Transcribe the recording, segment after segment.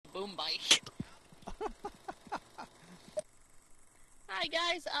mic. Hi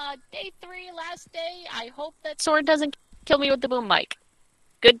guys, day 3, last day. I hope that sword doesn't kill me with the boom mic.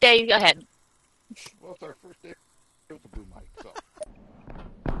 Good day ahead. Well, it's our first day with the boom mic, so.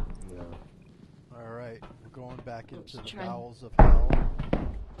 Yeah. Alright, we're going back into the trying. bowels of hell.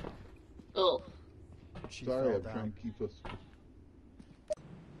 Ugh. She Sorry, fell I'm down. trying to keep us.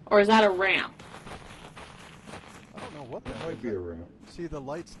 Or is that a ramp? I don't know what that That might be a ramp. See, the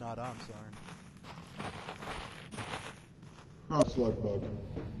light's not on, Sarn. Oh, slug bug.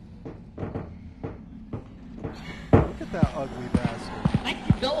 Look at that ugly bastard.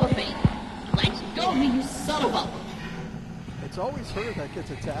 Let go of me! Let go of me, you son of a... It's always her that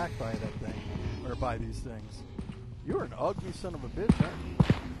gets attacked by that thing. Or by these things. You're an ugly son of a bitch, aren't you?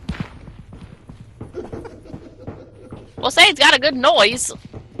 Well, say it's got a good noise.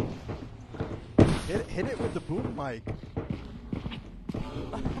 Hit it with the boom mic.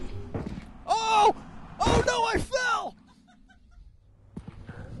 Oh! Oh no, I fell!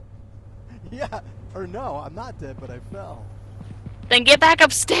 Yeah, or no, I'm not dead, but I fell. Then get back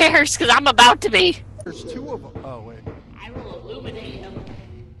upstairs, because I'm about to be. There's 2 of them. Oh, wait. I will illuminate him.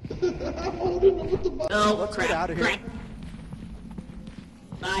 Oh, let's get out of here. Crap.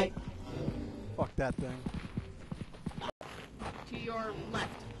 Bye. Fuck that thing. To your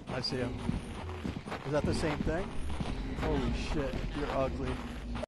left. I see him. Is that the same thing? Holy shit, you're ugly.